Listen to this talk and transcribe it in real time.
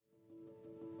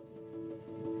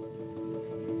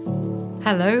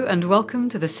Hello and welcome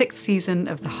to the 6th season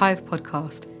of the Hive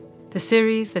podcast, the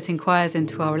series that inquires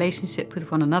into our relationship with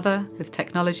one another, with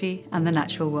technology and the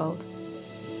natural world.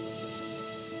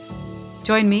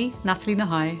 Join me, Natalie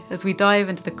Nahai, as we dive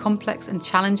into the complex and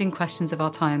challenging questions of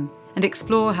our time and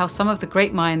explore how some of the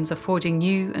great minds are forging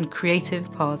new and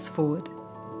creative paths forward.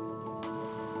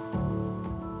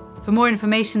 For more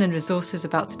information and resources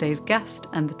about today's guest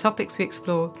and the topics we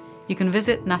explore, you can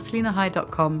visit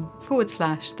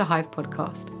natalienahai.com/The Hive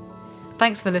podcast.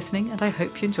 Thanks for listening, and I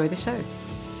hope you enjoy the show.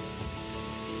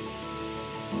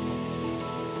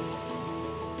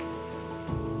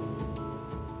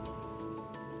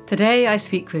 Today I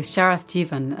speak with Sharath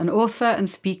Jeevan, an author and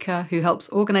speaker who helps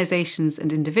organisations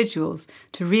and individuals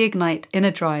to reignite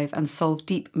inner drive and solve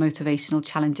deep motivational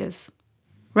challenges.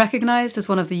 Recognised as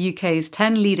one of the UK's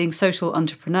 10 leading social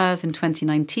entrepreneurs in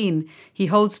 2019, he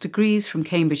holds degrees from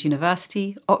Cambridge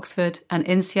University, Oxford and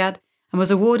INSEAD, and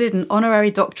was awarded an honorary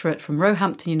doctorate from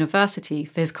Roehampton University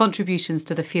for his contributions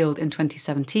to the field in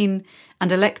 2017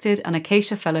 and elected an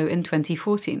Acacia Fellow in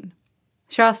 2014.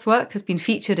 Sharath's work has been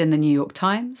featured in the New York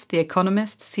Times, The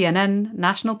Economist, CNN,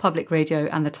 National Public Radio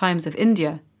and the Times of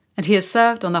India, and he has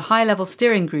served on the high-level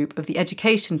steering group of the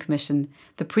Education Commission,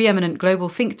 the pre-eminent global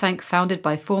think tank founded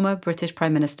by former British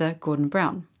Prime Minister Gordon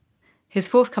Brown. His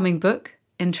forthcoming book,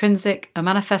 Intrinsic, a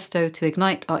manifesto to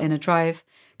ignite our inner drive,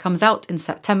 comes out in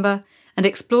September and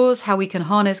explores how we can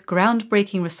harness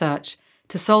groundbreaking research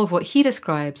to solve what he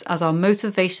describes as our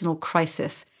motivational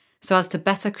crisis so as to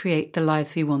better create the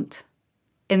lives we want.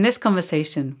 In this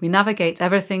conversation, we navigate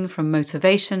everything from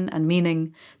motivation and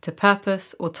meaning to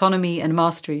purpose, autonomy and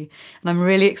mastery, and I'm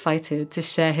really excited to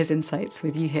share his insights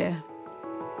with you here.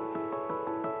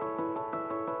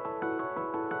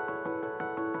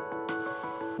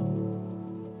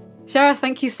 Sharath,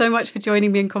 thank you so much for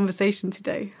joining me in conversation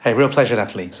today. Hey, real pleasure,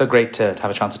 Natalie. So great to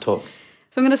have a chance to talk.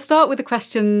 So I'm going to start with a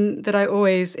question that I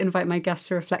always invite my guests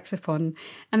to reflect upon,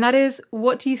 and that is,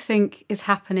 what do you think is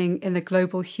happening in the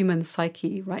global human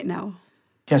psyche right now?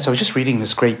 Yeah, so I was just reading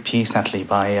this great piece, Natalie,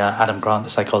 by Adam Grant, the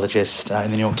psychologist, in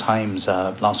the New York Times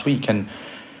last week, and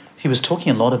he was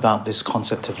talking a lot about this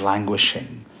concept of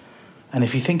languishing. And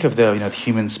if you think of the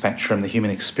human spectrum, the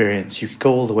human experience, you could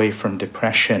go all the way from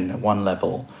depression at one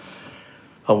level,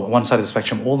 or one side of the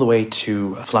spectrum, all the way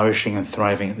to flourishing and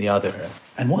thriving at the other.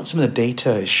 And what some of the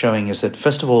data is showing is that,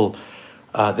 first of all,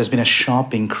 there's been a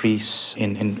sharp increase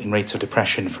in rates of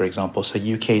depression, for example. So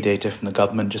UK data from the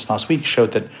government just last week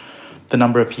showed that the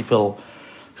number of people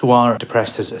who are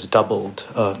depressed has doubled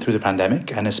through the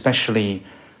pandemic, and especially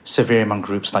severe among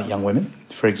groups like young women,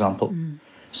 for example.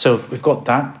 So we've got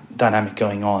that dynamic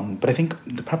going on. But I think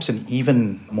perhaps an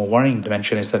even more worrying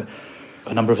dimension is that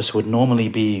a number of us who would normally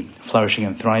be flourishing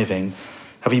and thriving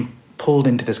have been pulled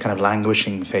into this kind of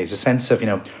languishing phase, a sense of,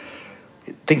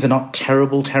 things are not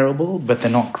terrible, but they're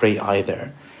not great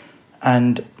either.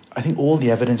 And I think all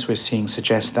the evidence we're seeing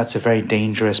suggests that's a very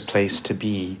dangerous place to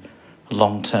be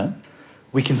long term.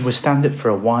 We can withstand it for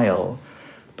a while,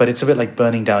 but it's a bit like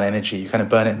burning down energy. You kind of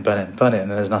burn it, and then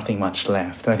there's nothing much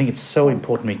left. And I think it's so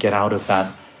important we get out of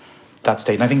that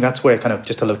state. And I think that's where kind of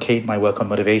just to locate my work on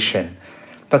motivation,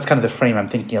 that's kind of the frame I'm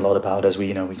thinking a lot about as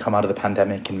we come out of the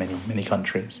pandemic in many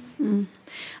countries. And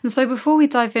so before we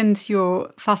dive into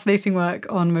your fascinating work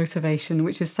on motivation,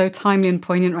 which is so timely and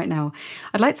poignant right now,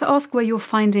 I'd like to ask where you're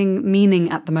finding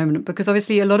meaning at the moment, because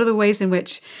obviously a lot of the ways in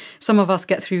which some of us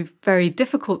get through very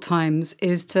difficult times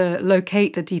is to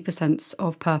locate a deeper sense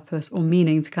of purpose or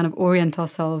meaning to kind of orient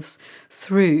ourselves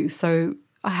through. So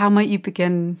how might you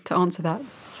begin to answer that?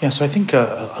 Yeah, so I think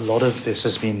a lot of this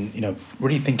has been,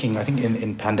 really thinking, I think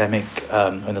in pandemic,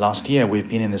 in the last year, we've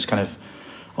been in this kind of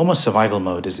almost survival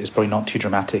mode is probably not too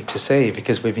dramatic to say,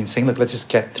 because we've been saying, look, let's just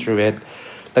get through it.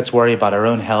 Let's worry about our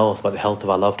own health, about the health of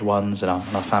our loved ones and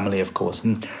our family, of course.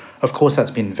 And of course,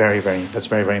 that's been very,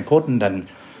 very important. And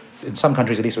in some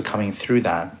countries, at least, we're coming through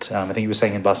that. I think you were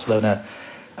saying in Barcelona,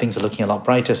 things are looking a lot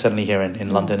brighter, certainly here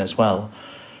in London as well.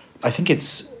 I think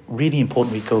it's really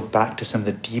important we go back to some of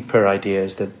the deeper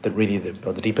ideas or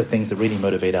the deeper things that really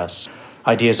motivate us.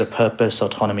 Ideas of purpose,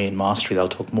 autonomy, and mastery that I'll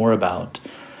talk more about,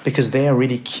 because they are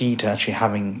really key to actually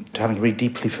having really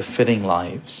deeply fulfilling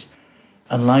lives,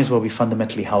 and lives where we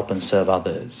fundamentally help and serve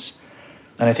others.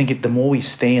 And I think the more we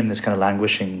stay in this kind of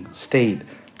languishing state,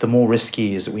 the more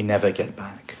risky is that we never get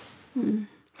back.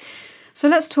 So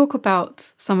let's talk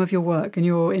about some of your work and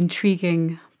your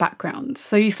intriguing background.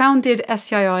 So you founded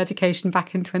SCIR Education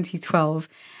back in 2012.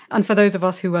 And for those of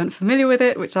us who weren't familiar with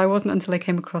it, which I wasn't until I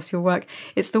came across your work,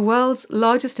 it's the world's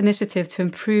largest initiative to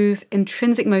improve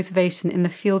intrinsic motivation in the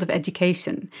field of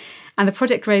education. And the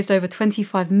project raised over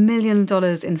 $25 million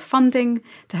in funding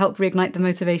to help reignite the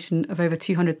motivation of over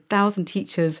 200,000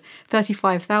 teachers,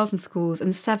 35,000 schools,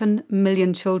 and 7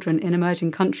 million children in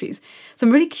emerging countries. So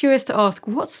I'm really curious to ask,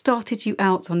 what started you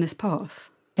out on this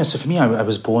path? Yeah, so for me, I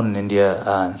was born in India,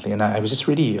 and I was just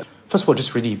really, first of all,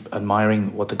 just really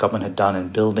admiring what the government had done in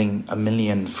building 1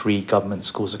 million free government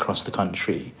schools across the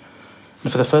country.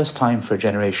 And for the first time for a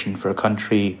generation, for a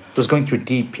country that was going through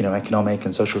deep, economic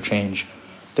and social change,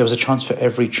 there was a chance for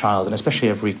every child, and especially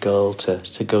every girl,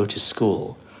 to go to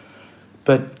school.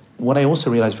 But what I also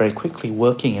realized very quickly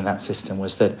working in that system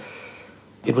was that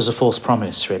it was a false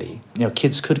promise, really.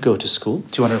 Kids could go to school.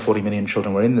 240 million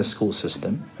children were in the school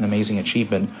system, an amazing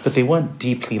achievement, but they weren't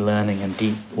deeply learning and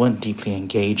weren't deeply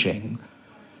engaging.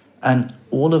 And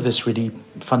all of this really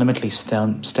fundamentally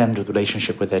stemmed with the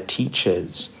relationship with their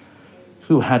teachers,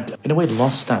 who had, in a way,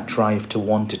 lost that drive to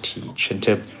want to teach and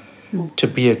to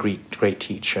be a great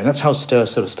teacher. And that's how STIR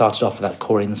sort of started off with that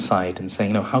core insight and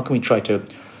saying, how can we try to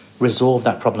resolve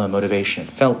that problem of motivation? It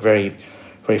felt very,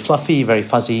 very fluffy, very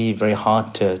fuzzy, very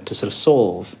hard to sort of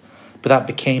solve. But that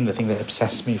became the thing that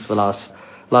obsessed me for the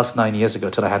last 9 years ago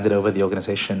till I handed over the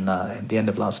organisation at the end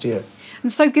of last year.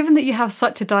 And so given that you have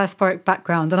such a diasporic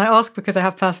background, and I ask because I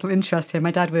have personal interest here, my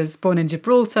dad was born in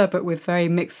Gibraltar, but with very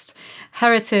mixed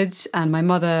heritage, and my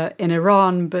mother in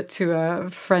Iran, but to a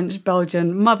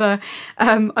French-Belgian mother.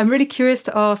 I'm really curious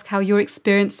to ask how your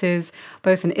experiences,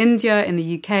 both in India, in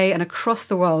the UK, and across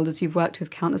the world, as you've worked with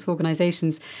countless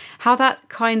organisations, how that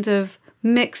kind of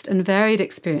mixed and varied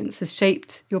experience has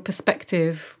shaped your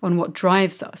perspective on what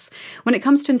drives us. When it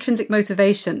comes to intrinsic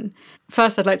motivation,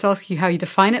 first I'd like to ask you how you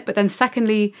define it, but then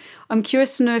secondly, I'm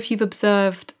curious to know if you've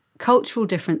observed cultural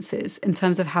differences in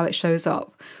terms of how it shows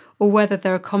up, or whether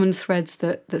there are common threads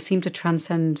that seem to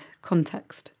transcend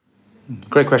context.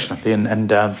 Great question, Ashley,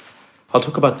 and I'll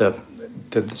talk about the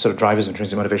sort of drivers of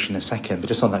intrinsic motivation in a second, but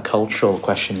just on that cultural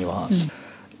question you asked,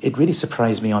 it really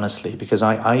surprised me, honestly, because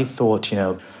I thought,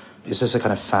 is this a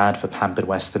kind of fad for pampered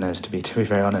Westerners, to be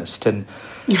very honest? And,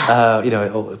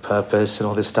 all purpose and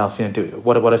all this stuff,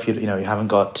 what if you haven't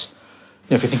got,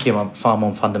 if you're thinking about far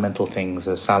more fundamental things,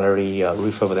 a salary, a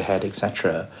roof over the head,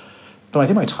 etc. But I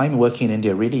think my time working in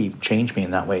India really changed me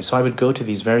in that way. So I would go to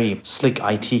these very slick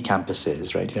IT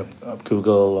campuses, right?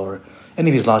 Google or any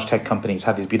of these large tech companies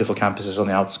had these beautiful campuses on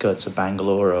the outskirts of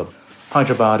Bangalore or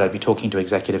Hyderabad. I'd be talking to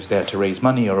executives there to raise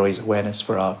money or raise awareness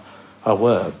for our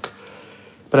work.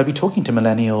 But I'd be talking to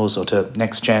millennials or to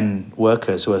next-gen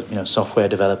workers who are, software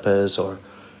developers or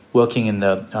working in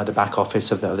the back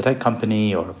office of the tech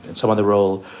company or in some other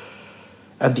role.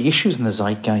 And the issues in the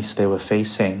zeitgeist they were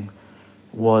facing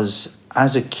was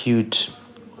as acute,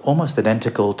 almost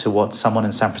identical to what someone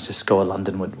in San Francisco or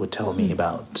London would tell me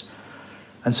about.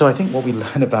 And so I think what we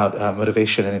learn about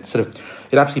motivation, and it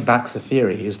absolutely backs the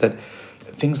theory, is that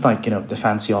things like, the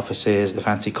fancy offices, the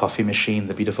fancy coffee machine,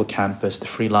 the beautiful campus, the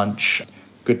free lunch,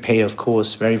 good pay, of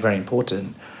course, very, very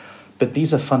important. But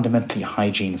these are fundamentally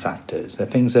hygiene factors. They're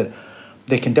things that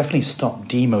they can definitely stop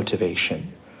demotivation.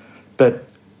 But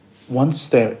once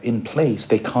they're in place,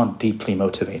 they can't deeply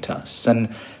motivate us.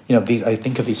 And, I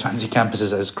think of these fancy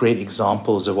campuses as great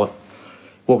examples of what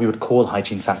we would call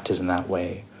hygiene factors in that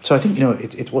way. So I think,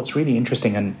 it's what's really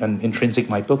interesting, and Intrinsic,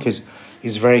 my book, is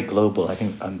very global. I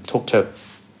think talked to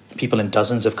people in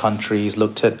dozens of countries,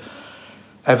 looked at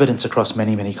evidence across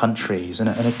many, many countries. And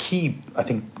a key, I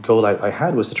think, goal I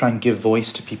had was to try and give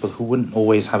voice to people who wouldn't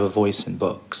always have a voice in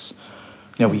books.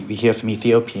 We hear from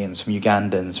Ethiopians, from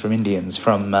Ugandans, from Indians,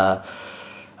 from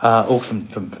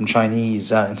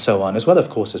Chinese and so on, as well, of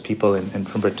course, as people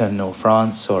from Britain or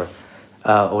France or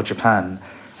Japan.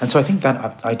 And so I think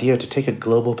that idea to take a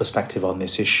global perspective on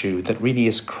this issue that really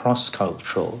is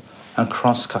cross-cultural and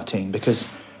cross-cutting, because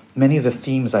many of the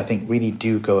themes, I think, really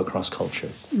do go across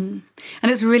cultures. And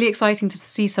it's really exciting to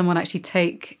see someone actually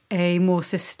take a more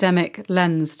systemic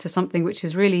lens to something which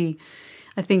is really,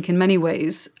 I think, in many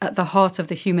ways, at the heart of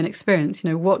the human experience.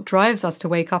 What drives us to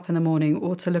wake up in the morning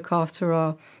or to look after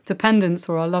our dependents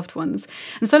or our loved ones.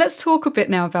 And so let's talk a bit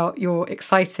now about your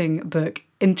exciting book,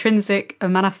 Intrinsic, a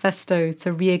manifesto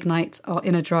to reignite our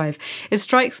inner drive. It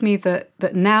strikes me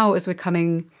that now, as we're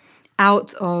coming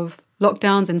out of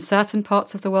lockdowns in certain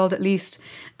parts of the world, at least,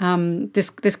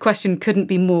 this question couldn't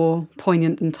be more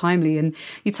poignant and timely. And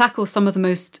you tackle some of the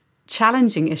most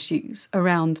challenging issues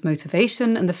around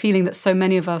motivation and the feeling that so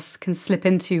many of us can slip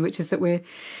into, which is that we're,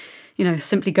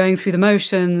 simply going through the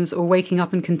motions or waking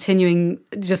up and continuing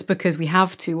just because we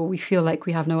have to, or we feel like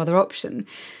we have no other option.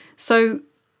 So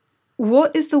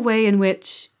what is the way in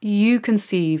which you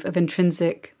conceive of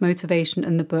intrinsic motivation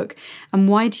in the book, and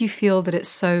why do you feel that it's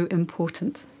so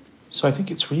important? So I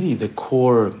think it's really the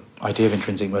core idea of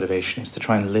intrinsic motivation is to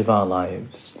try and live our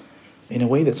lives in a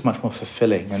way that's much more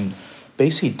fulfilling and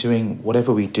basically doing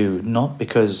whatever we do, not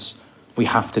because we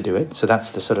have to do it. So that's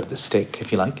the sort of the stick,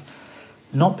 if you like.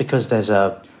 Not because there's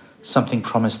something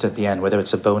promised at the end, whether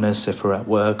it's a bonus if we're at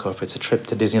work or if it's a trip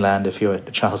to Disneyland if you're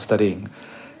a child studying.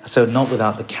 So not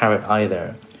without the carrot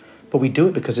either. But we do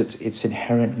it because it's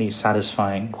inherently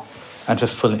satisfying and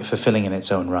fulfilling in its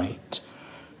own right.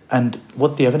 And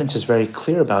what the evidence is very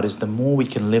clear about is the more we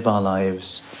can live our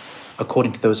lives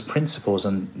according to those principles,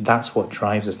 and that's what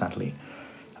drives us, Natalie,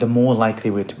 the more likely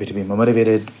we're to be more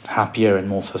motivated, happier, and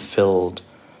more fulfilled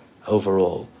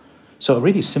overall. So a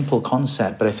really simple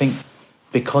concept, but I think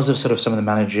because of sort of some of the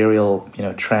managerial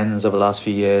trends over the last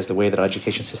few years, the way that our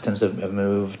education systems have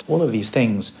moved, all of these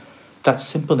things, that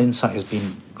simple insight has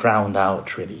been drowned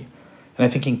out, really. And I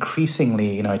think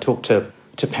increasingly, I talk to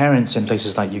parents in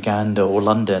places like Uganda or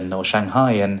London or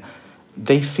Shanghai, and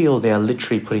they feel they are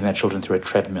literally putting their children through a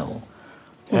treadmill.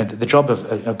 And the job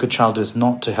of a good child is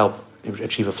not to help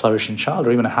achieve a flourishing child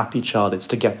or even a happy child. It's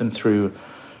to get them through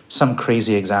some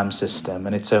crazy exam system.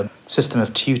 And it's a system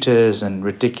of tutors and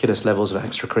ridiculous levels of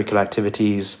extracurricular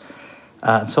activities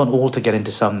and so on, all to get into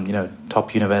some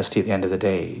top university at the end of the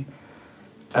day.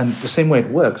 And the same way it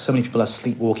works, so many people are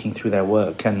sleepwalking through their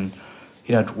work and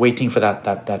waiting for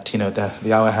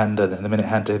the hour hand and the minute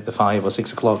hand to hit the 5 or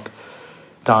 6 o'clock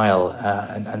dial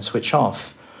and switch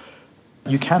off.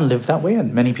 You can live that way,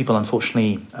 and many people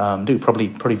unfortunately do,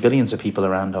 probably billions of people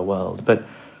around our world, but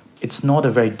it's not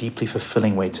a very deeply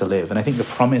fulfilling way to live. And I think the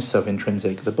promise of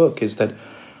Intrinsic, the book, is that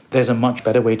there's a much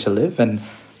better way to live, and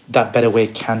that better way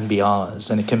can be ours,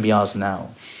 and it can be ours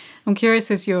now. I'm curious,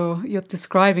 as you're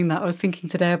describing that, I was thinking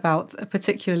today about a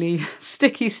particularly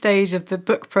sticky stage of the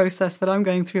book process that I'm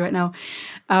going through right now,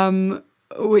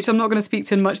 which I'm not going to speak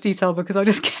to in much detail because I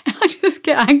just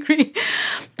get angry.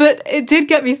 But it did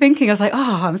get me thinking. I was like,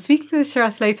 I'm speaking with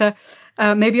Sharath later.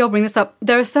 Maybe I'll bring this up.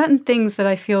 There are certain things that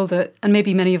I feel that, and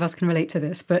maybe many of us can relate to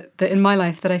this, but that in my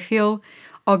life that I feel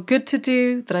are good to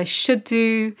do, that I should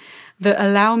do, that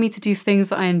allow me to do things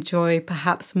that I enjoy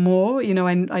perhaps more.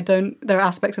 I don't, there are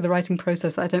aspects of the writing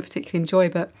process that I don't particularly enjoy,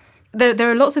 but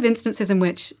there are lots of instances in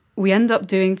which we end up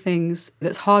doing things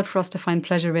that's hard for us to find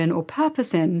pleasure in or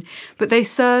purpose in, but they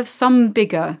serve some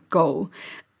bigger goal.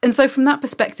 And so from that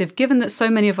perspective, given that so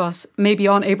many of us maybe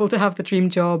aren't able to have the dream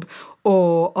job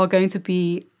or are going to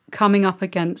be coming up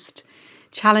against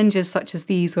challenges such as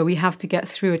these where we have to get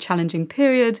through a challenging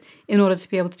period in order to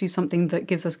be able to do something that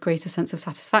gives us greater sense of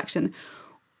satisfaction,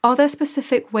 are there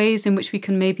specific ways in which we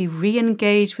can maybe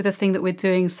re-engage with the thing that we're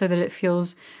doing so that it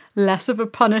feels less of a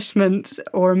punishment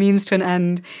or a means to an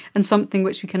end and something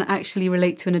which we can actually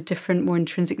relate to in a different, more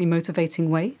intrinsically motivating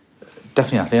way?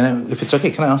 Definitely. And if it's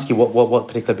okay, can I ask you what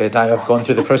particular bit? I've gone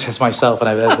through the process myself, and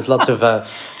I've had lots of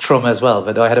trauma as well.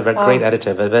 But I had a great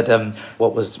editor. But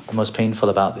what was most painful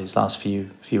about these last few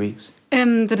weeks?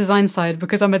 The design side,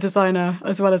 because I'm a designer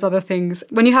as well as other things.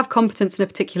 When you have competence in a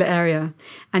particular area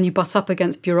and you butt up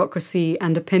against bureaucracy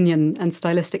and opinion and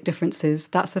stylistic differences,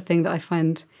 that's the thing that I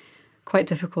find quite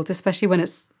difficult, especially when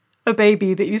it's a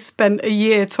baby that you spent a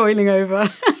year toiling over.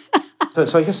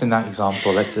 So I guess in that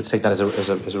example, let's take that as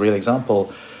a real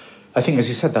example. I think, as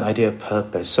you said, that idea of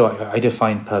purpose. So I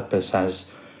define purpose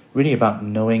as really about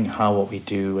knowing how what we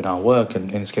do in our work, and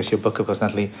in this case your book, of course,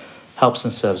 Natalie, helps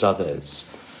and serves others.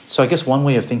 So I guess one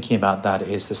way of thinking about that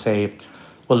is to say,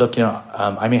 well, look,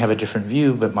 I may have a different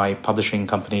view, but my publishing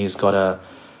company's got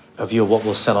a view of what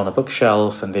will sell on a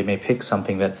bookshelf, and they may pick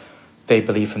something that they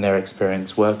believe from their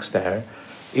experience works there.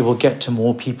 It will get to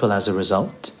more people as a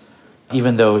result,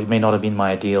 even though it may not have been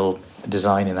my ideal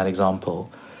design in that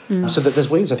example. So that there's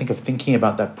ways, I think, of thinking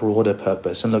about that broader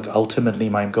purpose. And look, ultimately,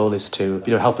 my goal is to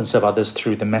help and serve others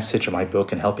through the message of my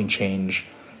book, and helping change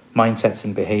mindsets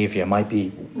and behavior might be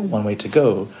one way to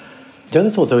go. The other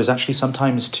thought, though, is actually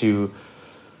sometimes to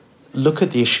look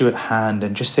at the issue at hand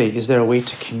and just say, is there a way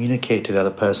to communicate to the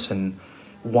other person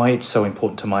why it's so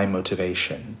important to my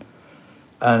motivation?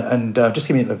 And just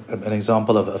give me an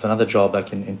example of another job,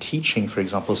 like in teaching, for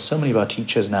example. So many of our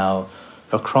teachers now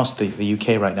across the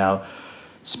UK right now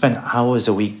spend hours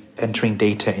a week entering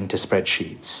data into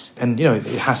spreadsheets. And, it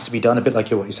has to be done a bit like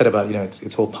what you said about,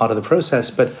 it's all part of the process,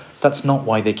 but that's not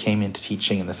why they came into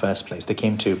teaching in the first place. They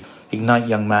came to ignite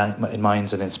young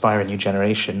minds and inspire a new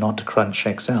generation, not to crunch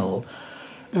Excel.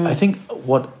 I think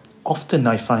what often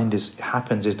I find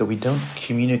happens is that we don't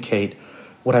communicate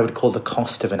what I would call the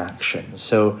cost of an action.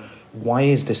 So why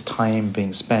is this time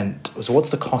being spent? So what's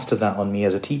the cost of that on me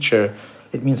as a teacher?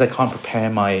 It means I can't prepare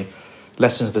my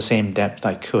lessons at the same depth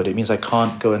I could. It means I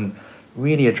can't go and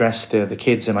really address the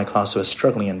kids in my class who are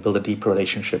struggling and build a deeper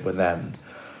relationship with them.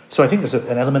 So I think there's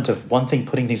an element of, one thing,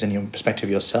 putting things in your perspective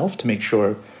yourself to make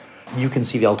sure you can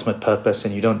see the ultimate purpose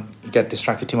and you don't get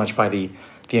distracted too much by the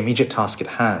immediate task at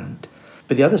hand.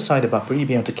 But the other side about really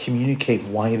being able to communicate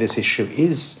why this issue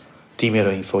is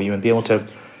demotivating for you and be able to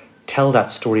tell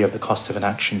that story of the cost of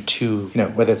inaction to,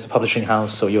 whether it's a publishing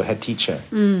house or your head teacher.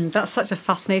 That's such a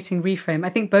fascinating reframe. I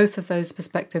think both of those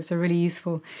perspectives are really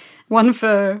useful. One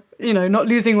for, not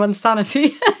losing one's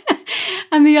sanity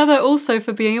and the other also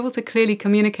for being able to clearly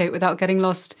communicate without getting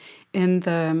lost in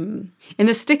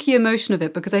the sticky emotion of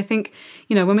it. Because I think,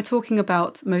 when we're talking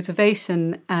about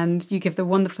motivation, and you give the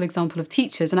wonderful example of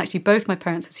teachers, and actually both my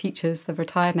parents were teachers, they've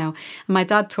retired now, and my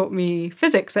dad taught me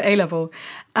physics at A-level.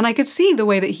 And I could see the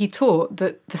way that he taught,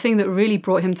 that the thing that really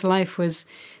brought him to life was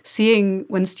seeing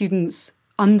when students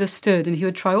understood, and he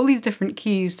would try all these different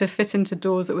keys to fit into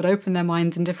doors that would open their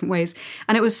minds in different ways.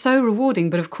 And it was so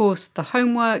rewarding. But of course, the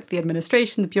homework, the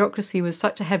administration, the bureaucracy was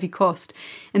such a heavy cost.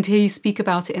 And to hear you speak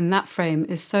about it in that frame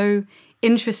is so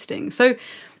interesting. So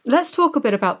let's talk a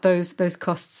bit about those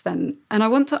costs then. And I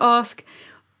want to ask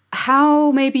how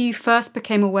maybe you first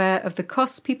became aware of the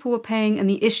costs people were paying and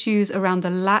the issues around the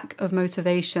lack of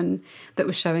motivation that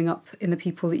was showing up in the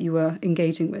people that you were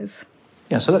engaging with.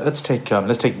 Yeah, so let's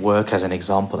take work as an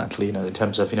example, actually, in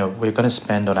terms of, we're going to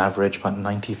spend on average about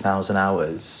 90,000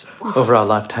 hours over our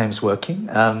lifetimes working.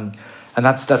 And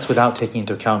that's without taking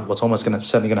into account what's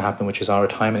certainly going to happen, which is our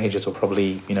retirement ages will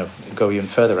probably, go even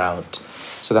further out.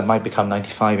 So that might become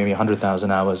 95, maybe 100,000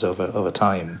 hours over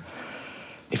time.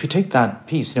 If you take that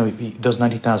piece, those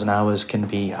 90,000 hours can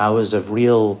be hours of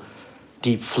real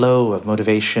deep flow, of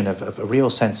motivation, of a real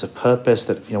sense of purpose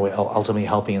that, we're ultimately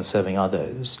helping and serving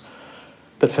others.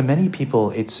 But for many people,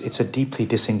 it's a deeply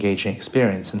disengaging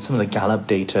experience. And some of the Gallup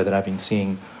data that I've been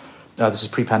seeing, this is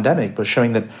pre-pandemic, but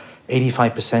showing that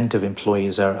 85% of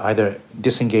employees are either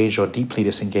disengaged or deeply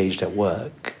disengaged at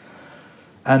work.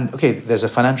 And okay, there's a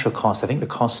financial cost. I think the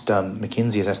cost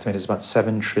McKinsey has estimated is about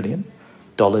 $7 trillion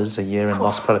a year in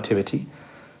lost productivity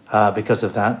because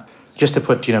of that. Just to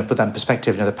put that in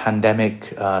perspective, the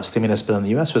pandemic stimulus bill in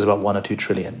the US was about $1 or $2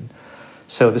 trillion.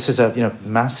 So this is a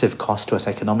massive cost to us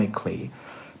economically.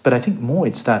 But I think more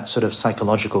it's that sort of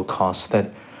psychological cost,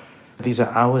 that these are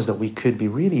hours that we could be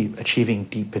really achieving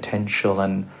deep potential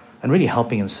and really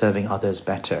helping and serving others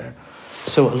better.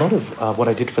 So a lot of what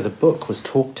I did for the book was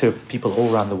talk to people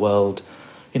all around the world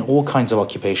in all kinds of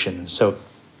occupations. So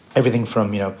everything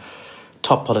from,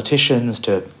 top politicians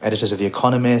to editors of The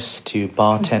Economist to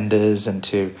bartenders and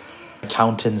to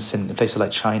accountants in places like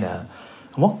China.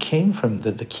 And what came from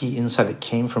the key insight that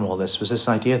came from all this was this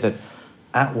idea that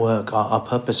at work, our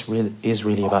purpose is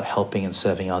really about helping and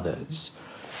serving others.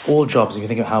 All jobs, if you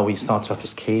think of how we started off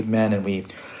as cavemen and we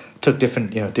took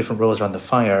different roles around the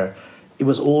fire, it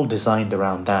was all designed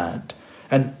around that.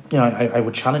 And, I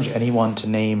would challenge anyone to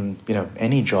name,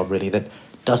 any job really that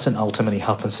doesn't ultimately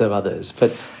help and serve others.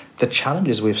 But the challenge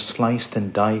is we've sliced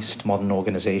and diced modern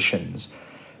organizations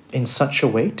in such a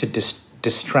way to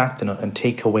distract and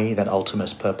take away that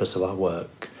ultimate purpose of our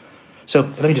work. So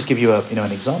let me just give you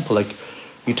an example. Like,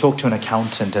 you talk to an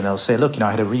accountant and they'll say, look,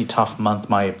 I had a really tough month.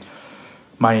 My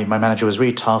manager was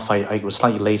really tough. I was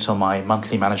slightly late on my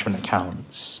monthly management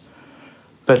accounts.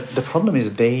 But the problem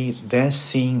is they're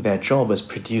seeing their job as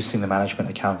producing the management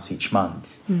accounts each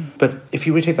month. But if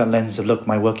you really take that lens of, look,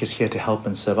 my work is here to help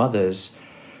and serve others,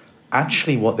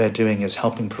 actually what they're doing is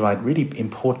helping provide really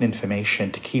important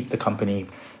information to keep the company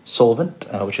solvent,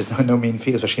 which is no mean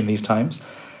feat, especially in these times.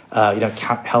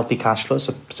 Healthy cash flow,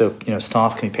 so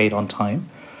staff can be paid on time,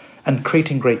 and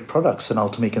creating great products and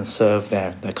ultimately can serve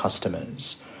their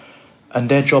customers. And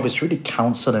their job is to really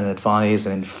counsel and advise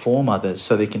and inform others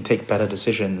so they can take better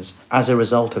decisions as a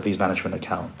result of these management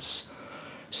accounts.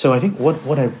 So I think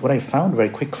what I found very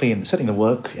quickly, and certainly the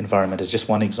work environment is just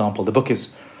one example. The book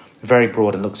is very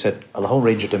broad and looks at a whole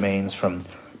range of domains, from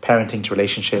parenting to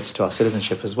relationships to our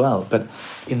citizenship as well. But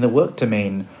in the work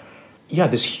domain,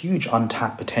 there's huge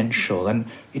untapped potential, and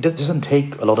it doesn't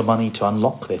take a lot of money to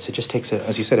unlock this. It just takes,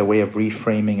 as you said, a way of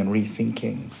reframing and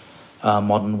rethinking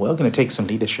modern work, and it takes some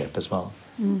leadership as well.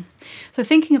 So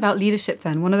thinking about leadership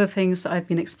then, one of the things that I've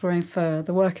been exploring for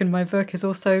the work in my book is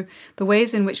also the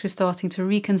ways in which we're starting to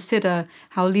reconsider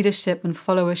how leadership and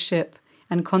followership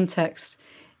and context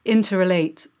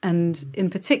interrelate, and in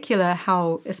particular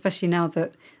how, especially now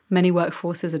that many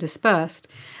workforces are dispersed,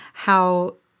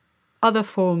 how other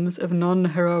forms of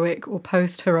non-heroic or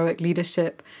post-heroic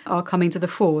leadership are coming to the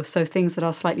fore. So things that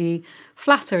are slightly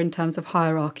flatter in terms of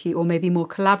hierarchy or maybe more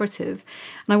collaborative.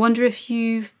 And I wonder if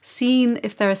you've seen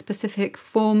if there are specific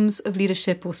forms of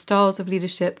leadership or styles of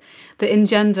leadership that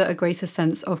engender a greater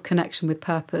sense of connection with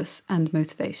purpose and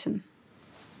motivation.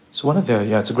 So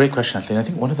it's a great question, actually. And I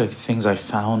think one of the things I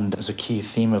found as a key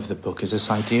theme of the book is this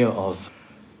idea of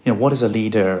what is a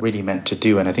leader really meant to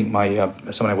do? And I think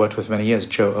someone I worked with for many years,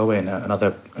 Joe Owen,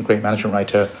 another great management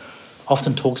writer,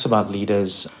 often talks about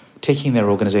leaders taking their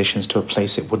organizations to a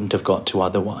place it wouldn't have got to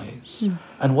otherwise. Mm.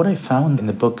 And what I found in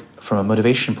the book from a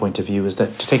motivation point of view is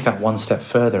that to take that one step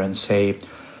further and say,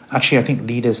 actually, I think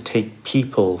leaders take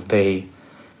people they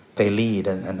lead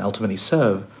and ultimately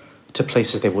serve to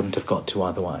places they wouldn't have got to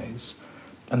otherwise.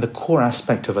 And the core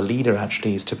aspect of a leader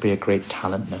actually is to be a great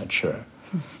talent nurturer.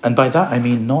 And by that, I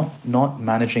mean not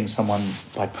managing someone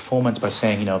by performance, by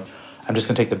saying, I'm just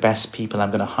going to take the best people, I'm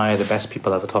going to hire the best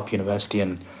people out of a top university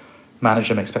and manage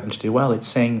them, expect them to do well. It's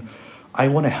saying, I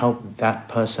want to help that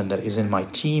person that is in my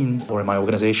team or in my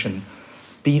organization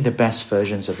be the best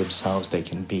versions of themselves they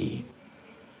can be.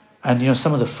 And,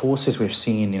 some of the forces we've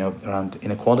seen, around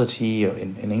inequality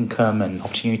in income and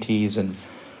opportunities and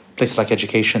places like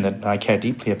education that I care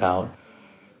deeply about,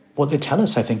 what they tell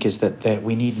us, I think, is that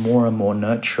we need more and more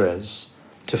nurturers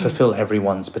to fulfill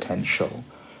everyone's potential.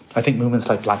 I think movements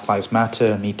like Black Lives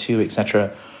Matter, Me Too,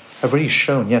 etc., have really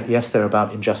shown, yes, they're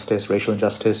about injustice, racial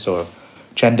injustice or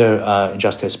gender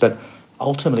injustice, but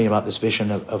ultimately about this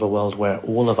vision of a world where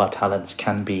all of our talents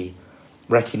can be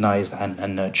recognized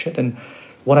and nurtured. And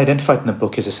what I identified in the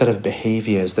book is a set of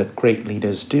behaviors that great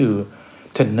leaders do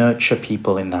to nurture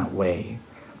people in that way.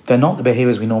 They're not the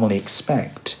behaviors we normally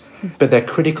expect, but they're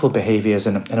critical behaviors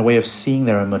and a way of seeing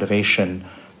their own motivation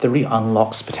that really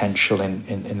unlocks potential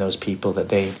in those people that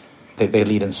they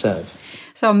lead and serve.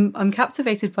 So I'm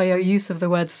captivated by your use of the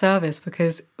word service,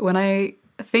 because when I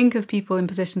think of people in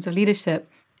positions of leadership,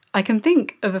 I can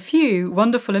think of a few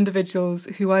wonderful individuals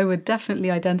who I would definitely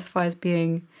identify as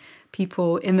being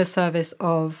people in the service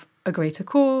of a greater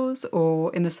cause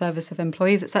or in the service of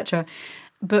employees, etc.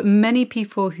 But many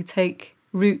people who take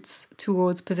routes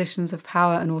towards positions of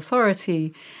power and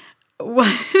authority,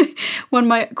 one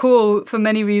might call, for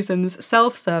many reasons,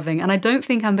 self-serving. And I don't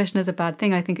think ambition is a bad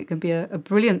thing. I think it can be a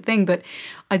brilliant thing. But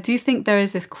I do think there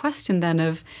is this question then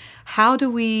of how do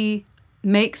we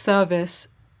make service,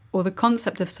 or the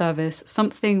concept of service,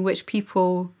 something which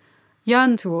people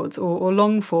yearn towards or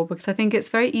long for? Because I think it's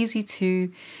very easy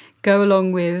to go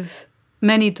along with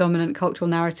many dominant cultural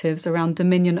narratives around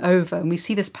dominion over. And we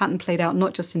see this pattern played out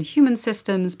not just in human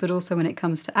systems, but also when it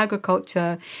comes to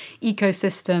agriculture,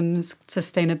 ecosystems,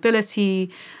 sustainability,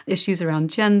 issues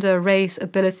around gender, race,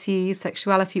 ability,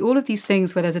 sexuality, all of these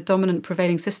things where there's a dominant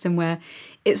prevailing system where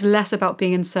it's less about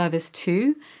being in service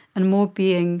to and more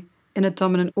being in a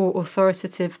dominant or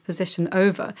authoritative position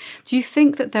over. Do you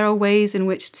think that there are ways in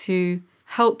which to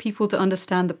help people to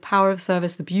understand the power of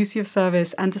service, the beauty of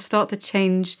service, and to start to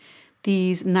change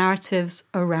these narratives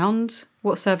around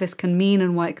what service can mean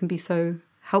and why it can be so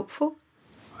helpful?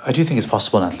 I do think it's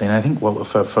possible, Natalie. And I think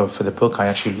for the book, I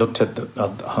actually looked at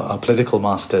our political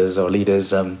masters or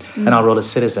leaders and our role as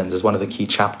citizens as one of the key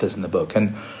chapters in the book.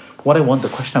 And the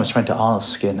question I was trying to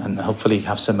ask and hopefully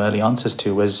have some early answers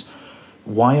to was,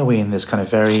 why are we in this kind of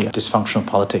very dysfunctional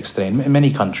politics today, in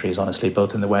many countries, honestly,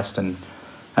 both in the West and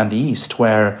the East,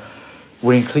 where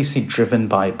we're increasingly driven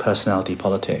by personality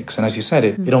politics. And as you said,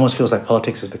 it almost feels like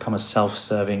politics has become a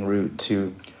self-serving route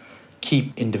to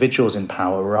keep individuals in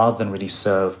power rather than really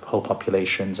serve whole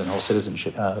populations and whole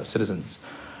citizens.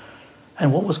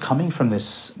 And what was coming from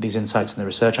these insights in the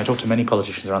research, I talked to many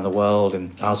politicians around the world,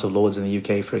 in House of Lords in the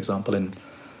UK, for example, in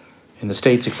the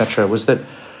States, etc., was that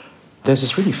there's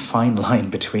this really fine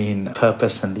line between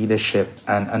purpose and leadership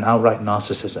and outright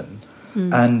narcissism.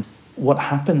 And what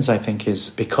happens, I think, is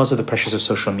because of the pressures of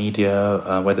social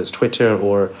media, whether it's Twitter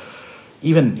or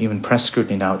even press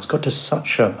scrutiny now, it's got to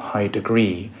such a high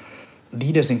degree,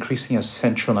 leaders increasingly are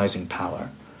centralizing power.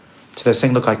 So they're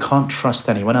saying, look, I can't trust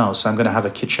anyone else, so I'm going to have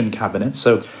a kitchen cabinet.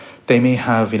 So they may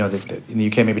have, in the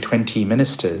UK, maybe 20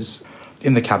 ministers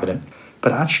in the cabinet,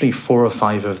 but actually 4 or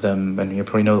 5 of them, and you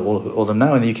probably know all of them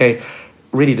now in the UK,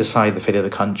 really decide the fate of the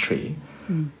country.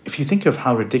 If you think of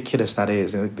how ridiculous that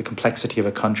is, the complexity of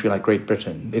a country like Great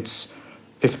Britain, it's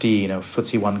 50,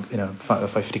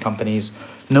 FTSE 50 companies.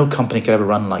 No company could ever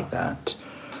run like that.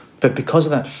 But because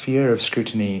of that fear of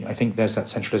scrutiny, I think there's that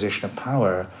centralization of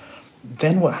power.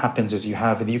 Then what happens is you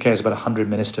have, in the UK, there's about 100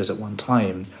 ministers at one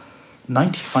time.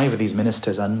 95 of these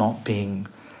ministers are not being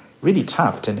really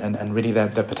tapped and really their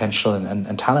potential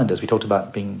and talent, as we talked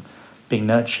about, being being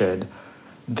nurtured,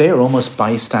 they're almost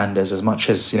bystanders as much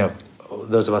as,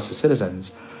 those of us as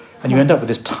citizens. And you end up with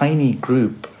this tiny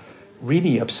group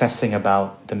really obsessing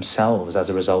about themselves as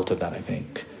a result of that, I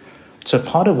think. So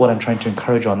part of what I'm trying to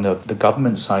encourage on the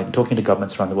government side, talking to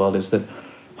governments around the world, is that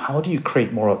how do you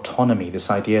create more autonomy? This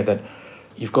idea that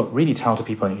you've got really talented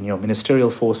people in your ministerial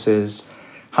forces.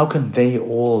 How can they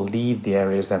all lead the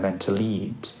areas they're meant to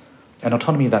lead? And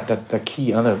autonomy, that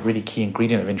key, another really key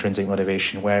ingredient of intrinsic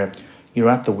motivation, where you're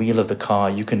at the wheel of the car,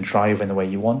 you can drive in the way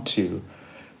you want to.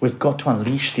 We've got to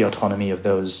unleash the autonomy of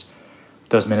those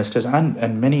ministers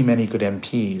and many, many good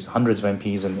MPs, hundreds of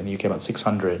MPs in the UK, about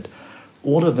 600.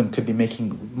 All of them could be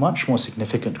making much more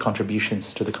significant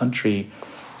contributions to the country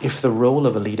if the role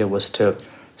of a leader was to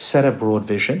set a broad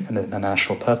vision and a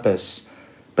national purpose,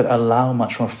 but allow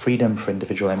much more freedom for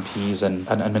individual MPs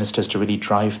and ministers to really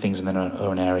drive things in their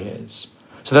own areas.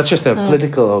 So that's just a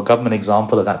political or government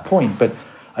example of that point. But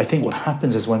I think what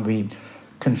happens is when we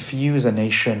confuse a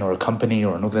nation or a company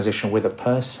or an organization with a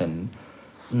person,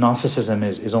 narcissism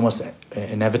is almost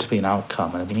inevitably an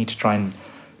outcome. And we need to try and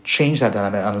change that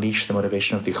dynamic, unleash the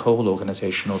motivation of the whole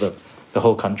organization or the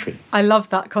whole country. I love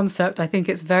that concept. I think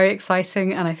it's very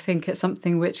exciting, and I think it's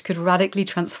something which could radically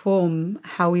transform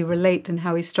how we relate and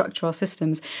how we structure our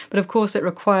systems. But of course, it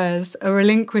requires a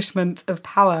relinquishment of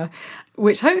power,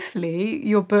 which hopefully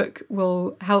your book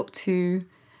will help to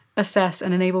assess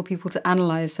and enable people to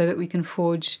analyse so that we can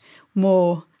forge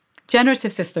more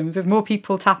generative systems with more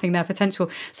people tapping their potential.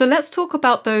 So let's talk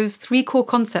about those 3 core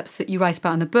concepts that you write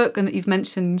about in the book and that you've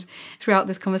mentioned throughout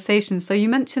this conversation. So you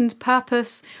mentioned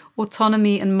purpose,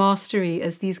 autonomy and mastery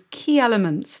as these key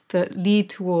elements that lead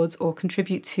towards or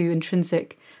contribute to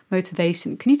intrinsic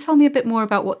motivation. Can you tell me a bit more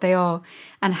about what they are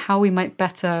and how we might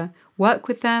better work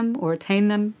with them or attain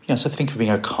them? Yeah, so think of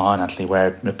being a car, Natalie,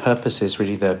 where the purpose is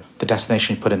really the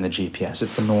destination you put in the GPS.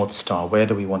 It's the North Star. Where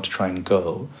do we want to try and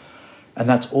go? And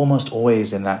that's almost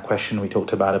always in that question we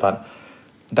talked about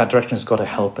that direction has got to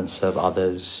help and serve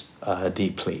others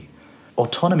deeply.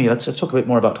 Autonomy, let's talk a bit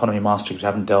more about autonomy and mastery, because I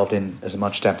haven't delved in as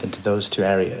much depth into those 2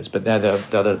 areas, but they're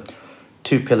the other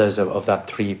 2 pillars of that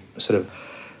 3 sort of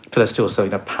pillars too, so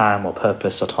PAM or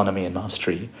purpose, autonomy and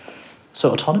mastery.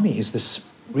 So autonomy is this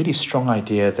really strong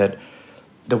idea that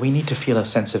we need to feel a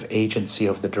sense of agency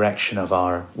of the direction of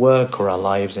our work or our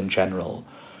lives in general.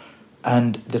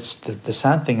 And the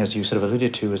sad thing, as you sort of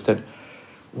alluded to, is that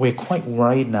we're quite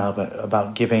worried now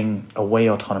about giving away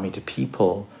autonomy to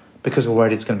people because we're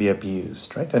worried it's going to be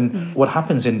abused, right? And what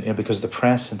happens because of the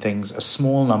press and things, a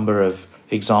small number of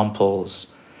examples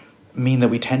mean that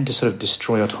we tend to sort of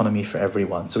destroy autonomy for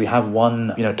everyone. So we have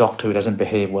one, doctor who doesn't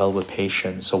behave well with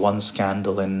patients, or one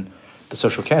scandal in the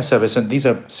social care service, and these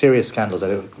are serious scandals.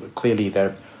 Clearly,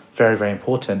 they're very, very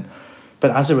important. But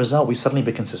as a result, we suddenly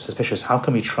become suspicious. How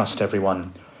can we trust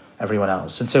everyone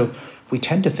else? And so we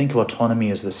tend to think of autonomy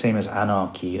as the same as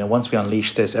anarchy. Once we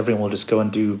unleash this, everyone will just go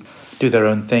and do their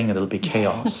own thing, and it'll be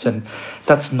chaos. And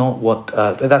that's not what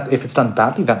that. If it's done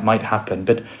badly, that might happen.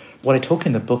 But what I talk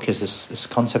in the book is this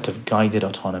concept of guided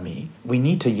autonomy. We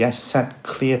need to set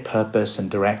clear purpose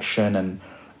and direction and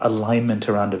alignment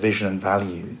around a vision and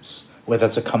values, whether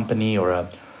it's a company or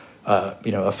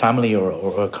a family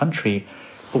or a country.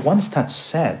 But once that's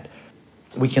said,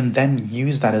 we can then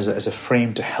use that as a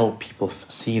frame to help people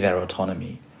see their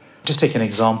autonomy. Just take an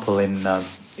example in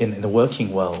the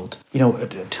working world.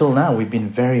 Till now we've been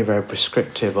very, very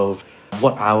prescriptive of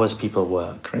what hours people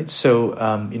work, right? So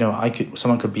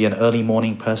someone could be an early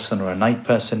morning person or a night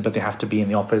person, but they have to be in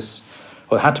the office,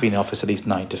 or had to be in the office at least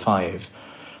 9 to 5.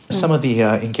 Some of the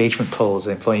engagement polls,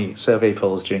 the employee survey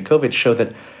polls during COVID show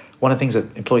that one of the things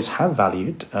that employees have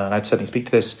valued, and I'd certainly speak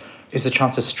to this, is the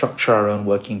chance to structure our own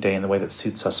working day in the way that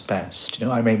suits us best.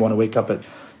 I may want to wake up at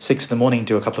 6 a.m,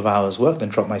 do a couple of hours work, then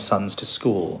drop my sons to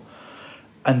school.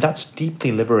 And that's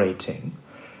deeply liberating.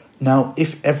 Now,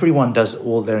 if everyone does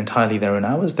entirely their own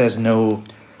hours, there's no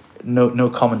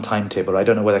common timetable. I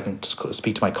don't know whether I can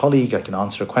speak to my colleague, I can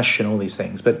answer a question, all these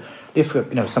things. But if,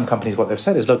 some companies, what they've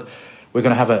said is, look, we're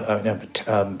going to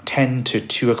have 10 to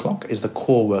 2 o'clock is the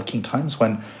core working times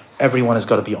when everyone has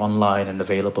got to be online and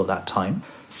available that time.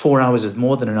 4 hours is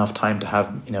more than enough time to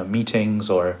have meetings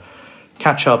or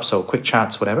catch-ups or quick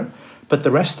chats, whatever. But the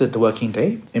rest of the working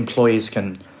day, employees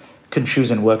can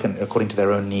choose and work according to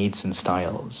their own needs and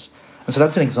styles. And so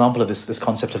that's an example of this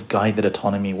concept of guided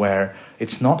autonomy, where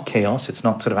it's not chaos, it's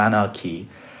not sort of anarchy,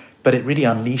 but it really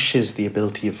unleashes the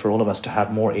ability for all of us to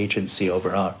have more agency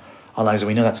over our lives. And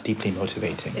we know that's deeply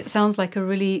motivating. It sounds like a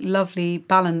really lovely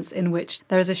balance in which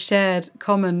there is a shared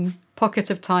common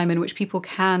pocket of time in which people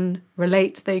can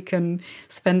relate, they can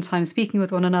spend time speaking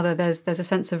with one another, there's a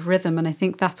sense of rhythm. And I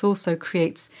think that also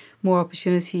creates more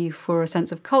opportunity for a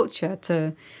sense of culture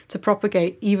to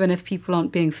propagate, even if people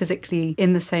aren't being physically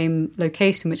in the same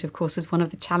location, which of course is one of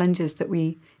the challenges that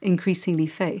we increasingly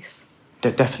face.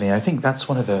 Definitely. I think that's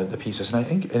one of the pieces. And I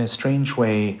think in a strange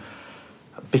way,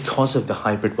 because of the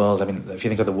hybrid world, I mean, if you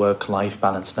think of the work-life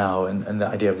balance now and the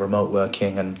idea of remote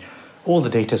working, and all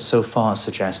the data so far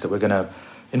suggests that we're going to,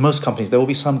 in most companies, there will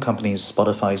be some companies,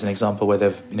 Spotify is an example, where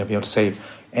they've been able to say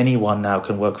anyone now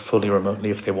can work fully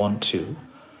remotely if they want to.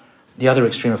 The other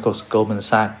extreme, of course, Goldman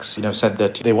Sachs, said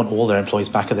that they want all their employees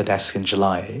back at the desk in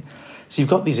July. So you've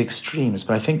got these extremes,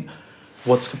 but I think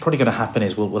what's probably going to happen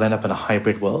is we'll end up in a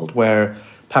hybrid world where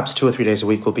perhaps 2 or 3 days a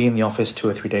week we'll be in the office, 2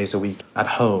 or 3 days a week at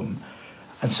home.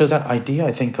 And so that idea,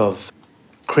 I think, of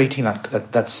creating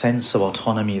that sense of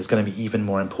autonomy is going to be even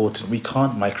more important. We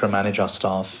can't micromanage our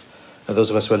staff. Those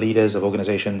of us who are leaders of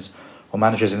organizations or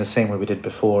managers in the same way we did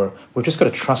before, we've just got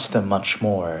to trust them much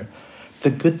more.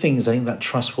 The good thing is I think that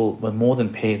trust will more than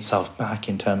pay itself back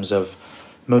in terms of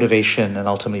motivation and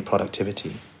ultimately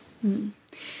productivity. Mm.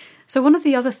 So one of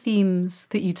the other themes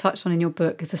that you touch on in your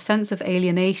book is a sense of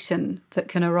alienation that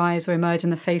can arise or emerge in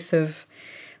the face of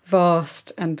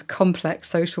vast and complex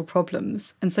social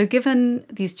problems. And so given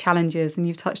these challenges, and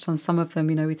you've touched on some of them,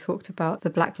 we talked about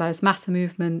the Black Lives Matter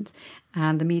movement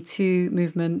and the Me Too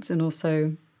movement, and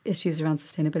also issues around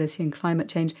sustainability and climate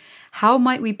change, how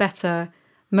might we better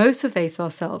motivate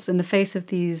ourselves in the face of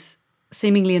these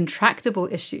seemingly intractable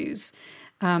issues,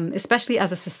 especially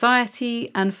as a society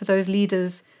and for those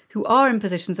leaders who are in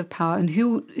positions of power and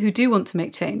who do want to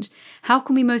make change? How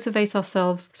can we motivate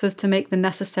ourselves so as to make the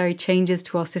necessary changes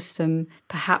to our system,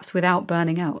 perhaps without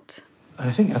burning out?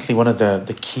 I think actually one of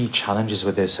the key challenges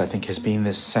with this, I think, has been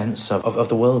this sense of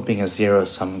the world being a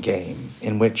zero-sum game,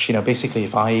 in which, basically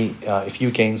if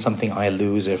you gain something, I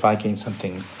lose, or if I gain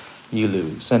something, you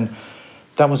lose. And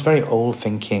that was very old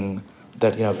thinking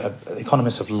that,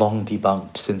 economists have long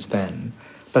debunked since then.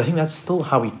 But I think that's still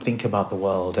how we think about the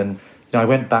world. And I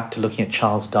went back to looking at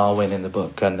Charles Darwin in the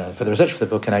book, and for the research for the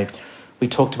book, and we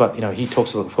talked about, he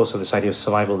talks about, of course, of this idea of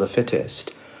survival of the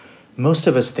fittest. Most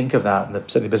of us think of that, and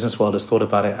certainly the business world has thought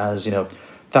about it as,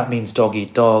 that means dog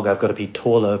eat dog, I've got to be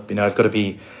taller, I've got to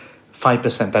be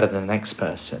 5% better than the next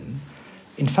person.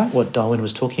 In fact, what Darwin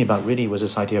was talking about really was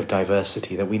this idea of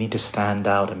diversity, that we need to stand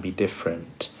out and be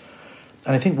different.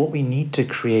 And I think what we need to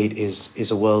create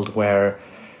is a world where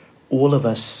all of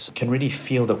us can really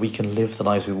feel that we can live the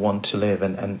lives we want to live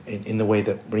and in the way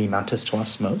that really matters to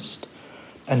us most,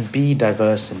 and be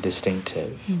diverse and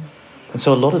distinctive. Mm. And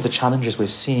so a lot of the challenges we're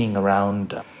seeing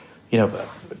around,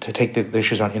 to take the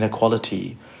issues around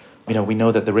inequality, we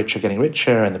know that the rich are getting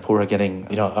richer and the poor are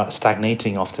getting, are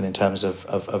stagnating often in terms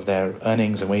of their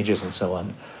earnings and wages and so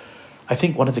on. I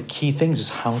think one of the key things is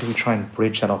how do we try and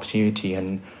bridge that opportunity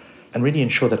and really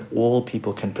ensure that all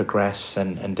people can progress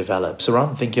and develop. So rather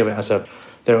than thinking of it as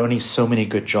there are only so many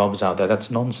good jobs out there,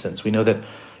 that's nonsense. We know that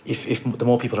if the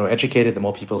more people who are educated, the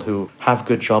more people who have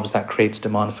good jobs, that creates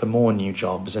demand for more new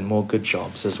jobs and more good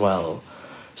jobs as well.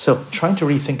 So trying to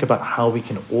rethink about how we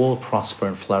can all prosper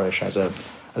and flourish as a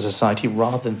society,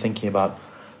 rather than thinking about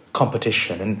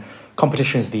competition. And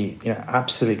competition is the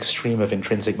absolute extreme of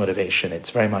intrinsic motivation. It's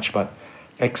very much about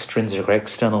extrinsic or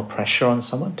external pressure on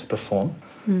someone to perform.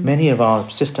 Mm. Many of our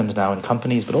systems now in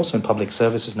companies, but also in public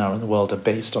services now in the world, are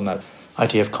based on that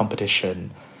idea of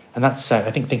competition. And that's, I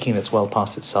think, thinking that's well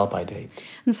past its sell-by date.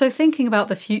 And so thinking about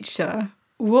the future,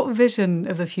 what vision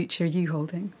of the future are you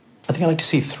holding? I think I'd like to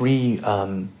see three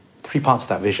parts of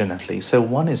that vision, at least. So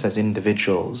one is, as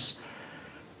individuals,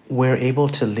 we're able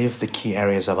to live the key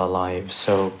areas of our lives.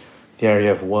 So the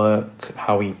area of work,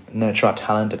 how we nurture our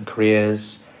talent and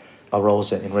careers, our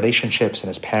roles in relationships and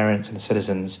as parents and as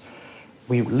citizens.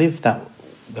 We live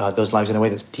those lives in a way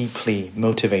that's deeply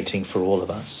motivating for all of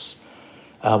us,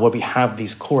 where we have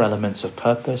these core elements of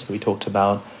purpose that we talked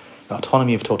about,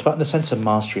 autonomy we've talked about, and the sense of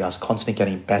mastery, us constantly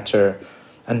getting better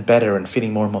and better and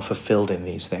feeling more and more fulfilled in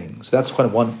these things. So that's kind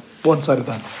of one side of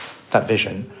that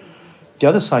vision. The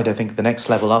other side, I think, the next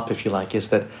level up, if you like, is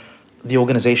that the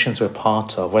organizations we're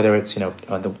part of, whether it's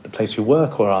the place we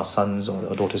work or our sons or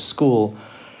our daughters' school,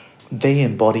 they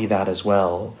embody that as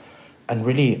well, and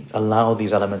really allow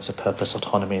these elements of purpose,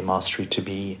 autonomy, and mastery to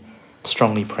be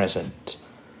strongly present.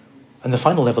 And the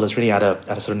final level is really at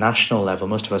a sort of national level.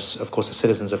 Most of us, of course, are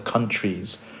citizens of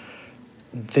countries.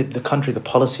 The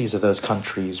policies of those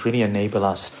countries really enable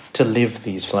us to live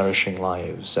these flourishing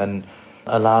lives and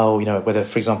allow, whether,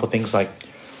 for example, things like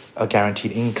a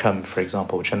guaranteed income, for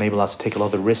example, which enable us to take a lot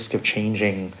of the risk of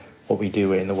changing what we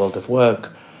do in the world of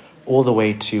work, all the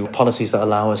way to policies that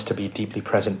allow us to be deeply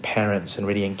present parents and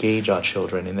really engage our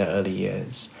children in their early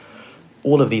years.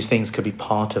 All of these things could be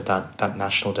part of that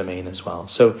national domain as well.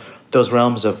 So those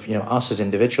realms of us as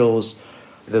individuals,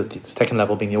 the second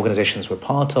level being the organizations we're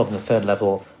part of, and the third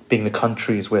level being the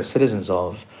countries we're citizens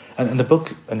of. And the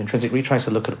book, An Intrinsic, really tries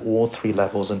to look at all three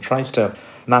levels and tries to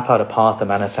map out a path, a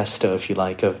manifesto, if you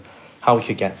like, of how we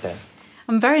could get there.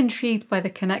 I'm very intrigued by the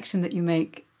connection that you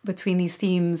make between these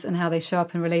themes and how they show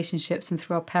up in relationships and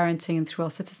through our parenting and through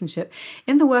our citizenship.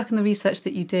 In the work and the research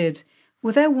that you did,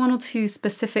 were there one or two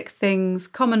specific things,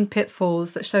 common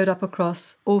pitfalls that showed up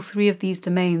across all three of these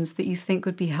domains that you think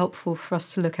would be helpful for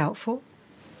us to look out for?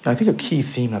 I think a key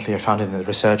theme, Natalie, I found in the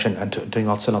research and doing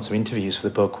lots and lots of interviews for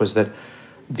the book was that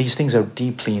these things are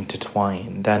deeply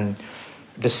intertwined, and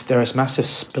there is massive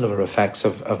spillover effects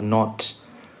of not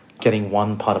getting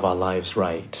one part of our lives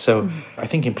right. So I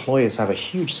think employers have a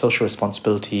huge social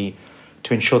responsibility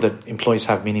to ensure that employees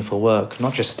have meaningful work,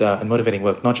 not just and motivating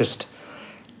work, not just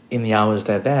in the hours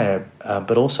they're there,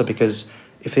 but also because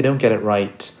if they don't get it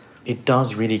right, it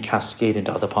does really cascade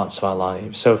into other parts of our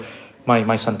lives. So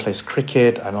my son plays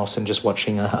cricket. I'm often just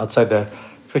watching outside the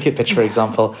cricket pitch, for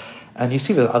example, and you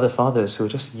see the other fathers who are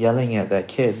just yelling at their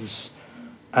kids.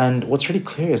 And what's really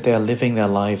clear is they are living their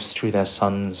lives through their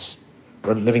sons,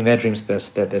 or living their dreams through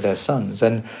their sons.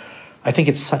 And I think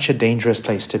it's such a dangerous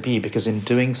place to be, because in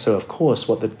doing so, of course,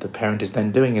 what the parent is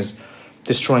then doing is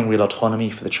destroying real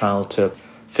autonomy for the child to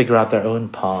figure out their own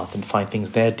path and find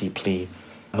things they're deeply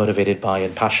motivated by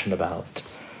and passionate about.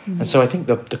 And so I think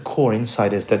the core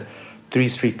insight is that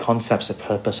these three concepts of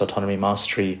purpose, autonomy,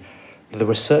 mastery, the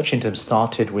research into them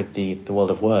started with the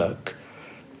world of work,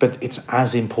 but it's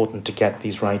as important to get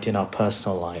these right in our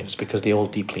personal lives because they all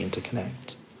deeply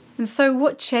interconnect. And so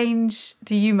what change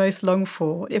do you most long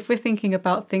for? If we're thinking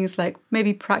about things like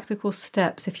maybe practical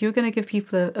steps, if you're going to give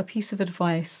people a piece of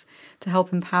advice to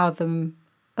help empower them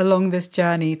along this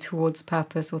journey towards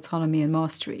purpose, autonomy and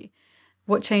mastery,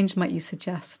 what change might you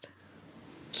suggest?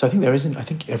 So I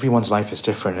think everyone's life is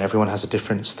different. Everyone has a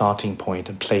different starting point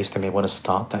and place they may want to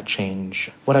start that change.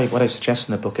 What I suggest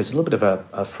in the book is a little bit of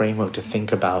a framework to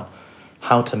think about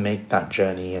how to make that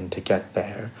journey and to get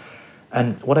there.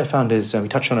 And what I found is, we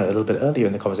touched on it a little bit earlier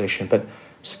in the conversation, but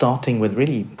starting with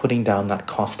really putting down that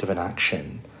cost of an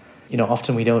action.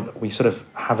 Often we sort of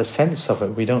have a sense of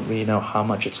it. We don't really know how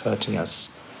much it's hurting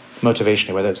us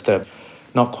motivationally, whether it's the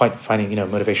not quite finding,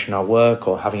 motivation in our work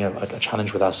or having a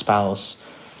challenge with our spouse.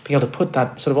 Being able to put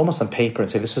that sort of almost on paper and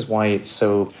say, this is why it's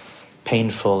so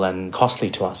painful and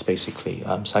costly to us, basically,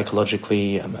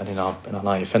 psychologically and in our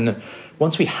life. And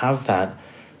once we have that,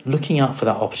 looking out for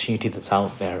that opportunity that's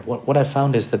out there, what I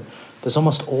found is that there's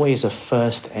almost always a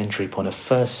first entry point, a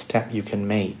first step you can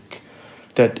make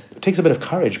that takes a bit of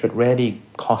courage, but rarely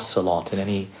costs a lot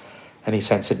in any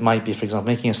sense. It might be, for example,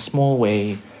 making a small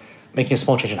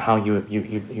change in how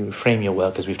you frame your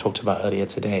work, as we've talked about earlier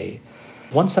today.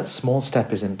 Once that small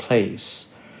step is in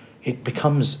place, it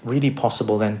becomes really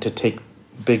possible then to take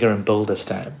bigger and bolder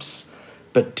steps,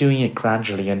 but doing it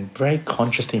gradually and very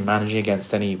consciously managing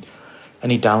against any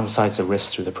downsides or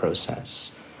risks through the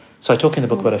process. So I talk in the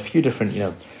book about a few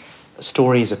different,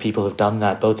 stories of people who've done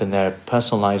that, both in their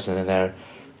personal lives and in their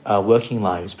working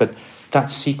lives. But that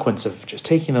sequence of just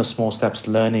taking those small steps,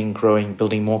 learning, growing,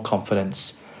 building more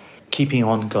confidence, keeping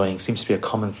on going seems to be a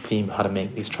common theme of how to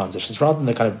make these transitions, rather than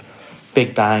the kind of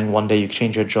big bang, one day you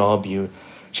change your job, you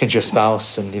change your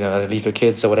spouse and, leave your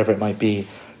kids or whatever it might be.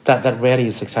 That rarely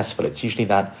is successful. It's usually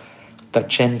that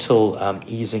gentle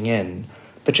easing in,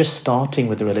 but just starting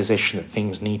with the realization that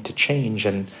things need to change,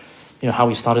 and how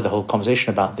we started the whole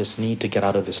conversation about this need to get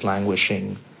out of this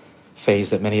languishing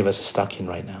phase that many of us are stuck in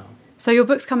right now. So your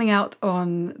book's coming out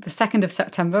on the 2nd of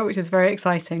September, which is very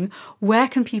exciting. Where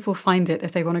can people find it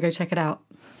if they want to go check it out?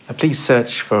 Please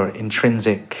search for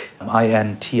Intrinsic,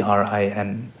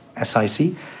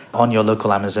 INTRINSIC, on your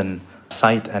local Amazon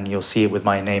site, and you'll see it with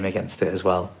my name against it as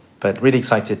well. But really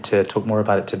excited to talk more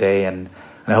about it today, and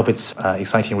I hope it's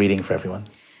exciting reading for everyone.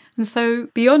 And so,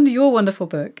 beyond your wonderful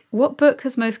book, what book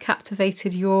has most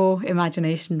captivated your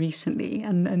imagination recently,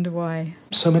 and why?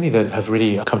 So many that have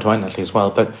really come to mind, Natalie, as well.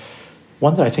 But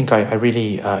one that I think I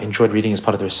really enjoyed reading as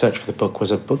part of the research for the book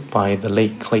was a book by the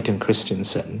late Clayton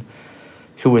Christensen,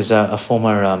 who was a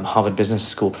former Harvard Business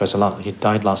School professor. He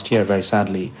died last year, very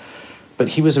sadly. But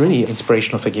he was a really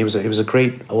inspirational figure. He was a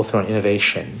great author on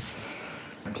innovation.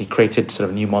 He created sort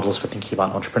of new models for thinking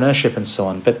about entrepreneurship and so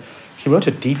on. But he wrote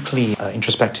a deeply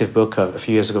introspective book a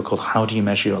few years ago called How Do You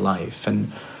Measure Your Life?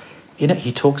 And in it,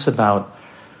 he talks about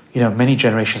many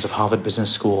generations of Harvard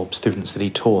Business School students that he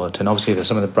taught, and obviously there's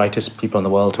some of the brightest people in the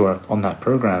world who are on that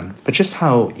program, but just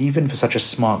how, even for such a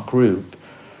smart group,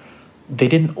 they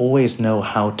didn't always know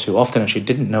how to, often actually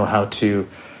didn't know how to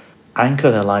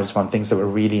anchor their lives on things that were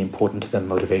really important to them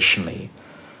motivationally.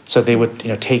 So they would,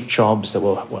 take jobs that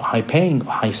were high paying,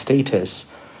 high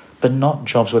status, but not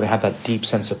jobs where they had that deep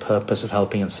sense of purpose of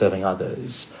helping and serving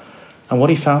others. And what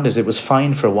he found is it was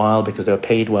fine for a while because they were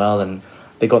paid well and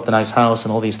they got the nice house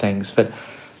and all these things, but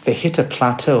they hit a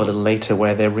plateau a little later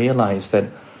where they realized that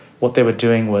what they were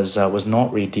doing was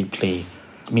not really deeply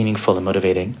meaningful and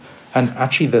motivating. And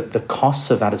actually the costs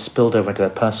of that had spilled over into their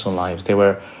personal lives. They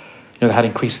were, they had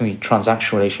increasingly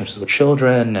transactional relationships with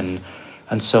children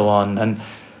and so on. And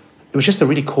it was just a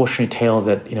really cautionary tale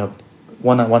that,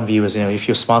 one view is, if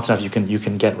you're smart enough, you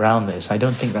can get around this. I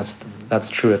don't think that's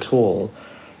true at all.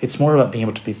 It's more about being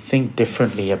able to think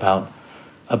differently about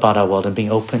our world and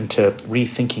being open to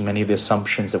rethinking many of the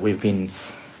assumptions that we've been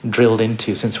drilled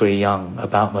into since we were young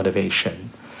about motivation.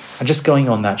 And just going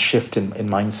on that shift in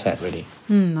mindset, really.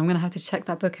 I'm going to have to check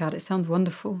that book out. It sounds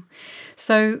wonderful.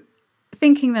 So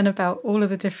thinking then about all of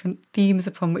the different themes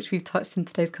upon which we've touched in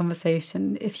today's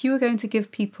conversation, if you were going to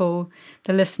give people,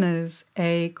 the listeners,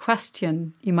 a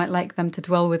question you might like them to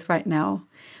dwell with right now,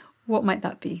 what might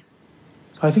that be?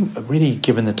 I think really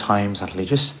given the times, Natalie,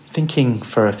 just thinking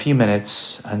for a few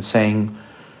minutes and saying,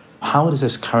 how does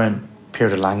this current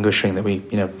period of languishing that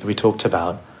we talked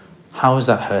about, how is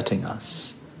that hurting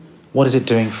us? What is it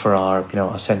doing for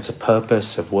our sense of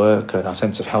purpose, of work, and our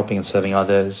sense of helping and serving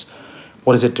others?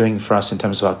 What is it doing for us in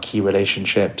terms of our key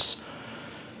relationships?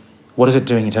 What is it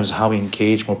doing in terms of how we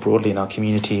engage more broadly in our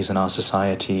communities and our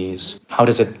societies? How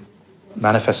does it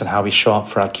manifest in how we show up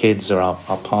for our kids or our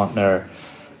partner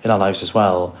in our lives as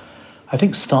well? I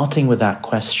think starting with that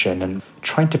question and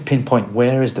trying to pinpoint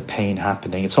where is the pain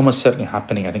happening. It's almost certainly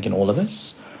happening, I think, in all of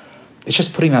us. It's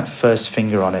just putting that first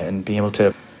finger on it and being able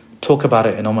to talk about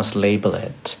it and almost label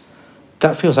it.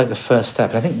 That feels like the first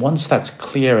step. And I think once that's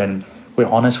clear and we're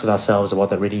honest with ourselves about what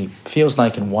that really feels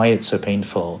like and why it's so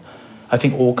painful, I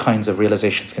think all kinds of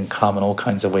realizations can come and all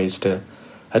kinds of ways to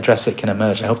address it can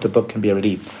emerge. I hope the book can be a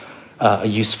really a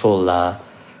useful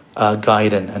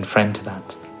guide and friend to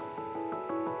that.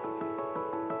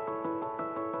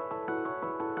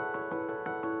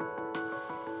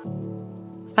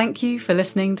 Thank you for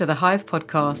listening to the Hive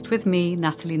podcast with me,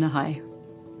 Natalie Nahai.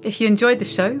 If you enjoyed the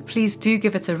show, please do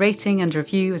give it a rating and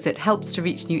review as it helps to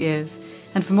reach new ears.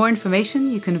 And for more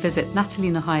information, you can visit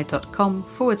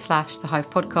natalienahai.com/the Hive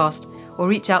podcast or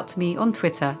reach out to me on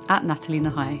Twitter @Natalie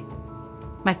Nahai.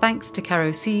 My thanks to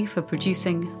Caro C for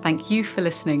producing. Thank you for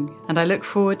listening, and I look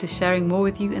forward to sharing more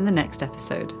with you in the next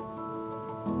episode.